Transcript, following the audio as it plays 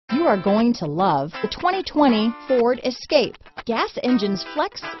you are going to love the 2020 Ford Escape. Gas engines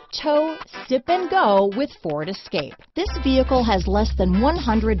flex, tow, sip and go with Ford Escape. This vehicle has less than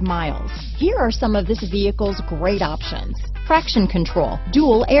 100 miles. Here are some of this vehicle's great options: traction control,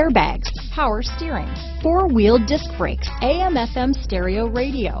 dual airbags, power steering, four-wheel disc brakes, AM/FM stereo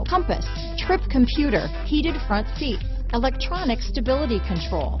radio, compass, trip computer, heated front seats, electronic stability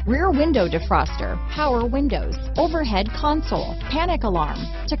control, rear window defroster, power windows, overhead console, panic alarm,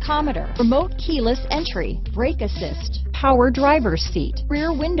 tachometer, remote keyless entry, brake assist, power driver's seat,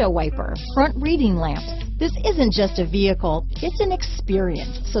 rear window wiper, front reading lamps. This isn't just a vehicle, it's an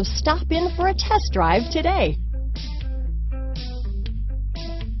experience. So stop in for a test drive today.